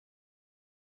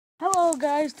Hello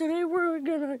guys, today we're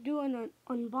gonna do an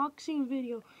unboxing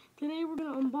video. Today we're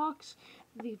gonna unbox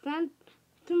the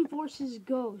Phantom Forces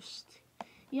Ghost.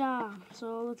 Yeah,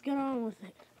 so let's get on with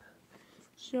it.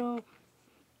 So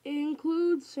it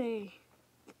includes SMG,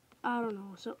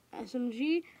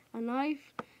 a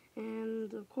knife,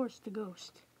 and of course the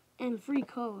Ghost, and free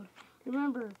code.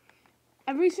 Remember,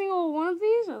 every single one of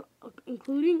these,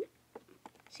 including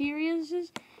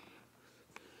series,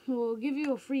 will give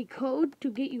you a free code to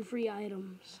get you free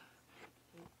items.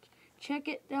 Check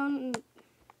it down and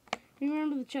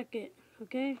remember to check it,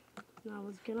 okay? Now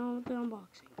let's get on with the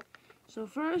unboxing. So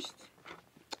first,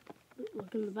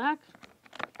 look in the back.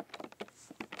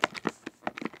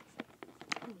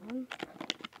 Hold on.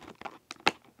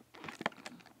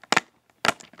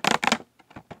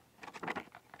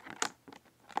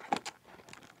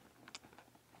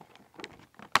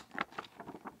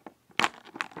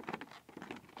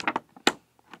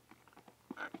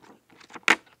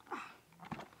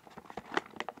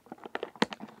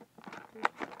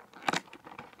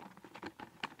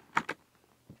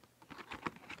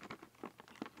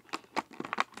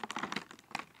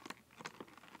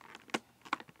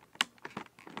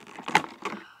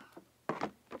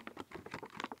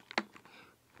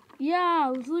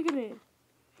 Yeah, let's look at it.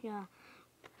 Yeah.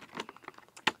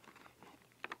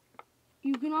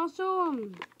 You can also,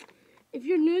 if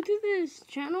you're new to this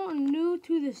channel and new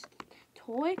to this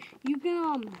toy, you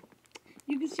can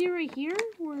see right here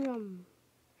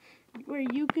where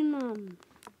you can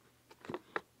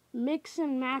mix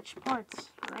and match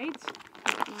parts, right?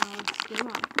 Now let's get them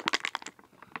out.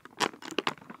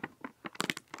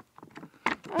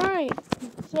 Alright,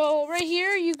 so right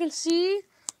here you can see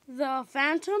the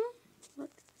Phantom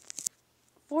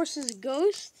Forces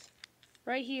Ghost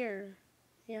right here.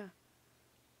 Yeah.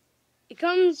 It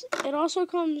also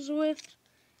comes with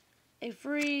a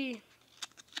free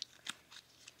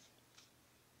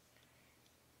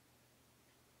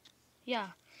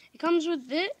it comes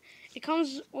with it. It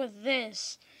comes with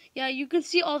this. Yeah, you can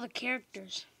see all the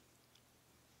characters.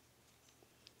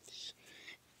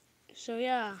 So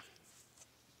yeah.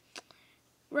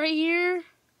 Right here,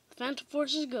 Phantom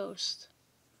Forces Ghost.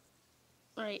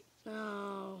 Right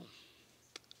now.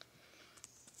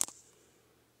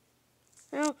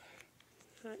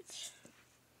 Right.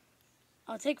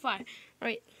 I'll take 5.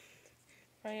 Right.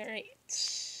 Alright.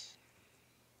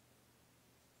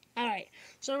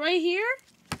 So right here,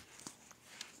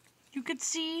 you could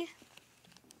see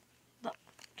the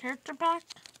character pack.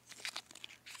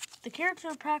 The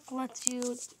character pack lets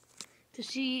you to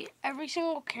see every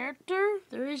single character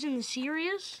there is in the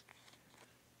series.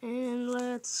 And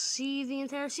let's see the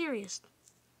entire series.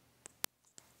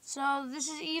 So this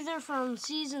is either from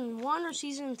season 1 or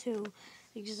season 2,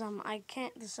 because I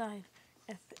can't decide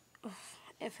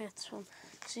if it's from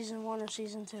season 1 or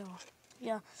season 2.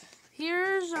 Yeah,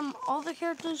 here's all the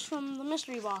characters from the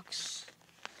mystery box.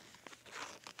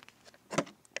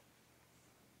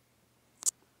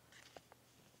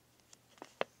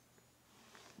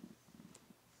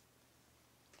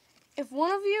 If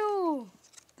one of you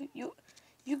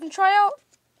can try out.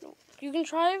 You can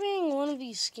try being one of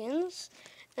these skins,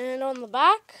 and on the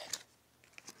back,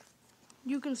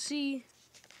 you can see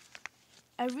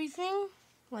everything.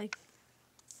 Like,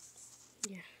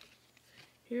 yeah,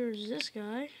 here's this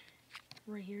guy,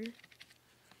 right here.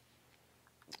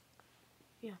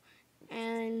 Yeah,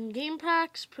 and game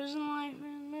packs, Prison Life,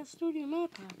 and Myth Studio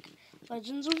map pack,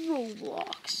 Legends of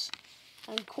Roblox,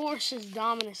 and of course this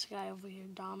Dominus guy over here,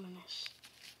 Dominus.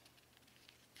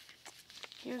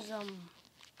 Here's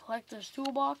collector's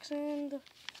toolbox, and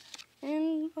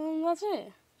that's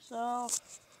it. So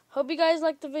hope you guys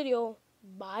liked the video.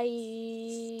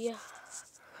 Bye.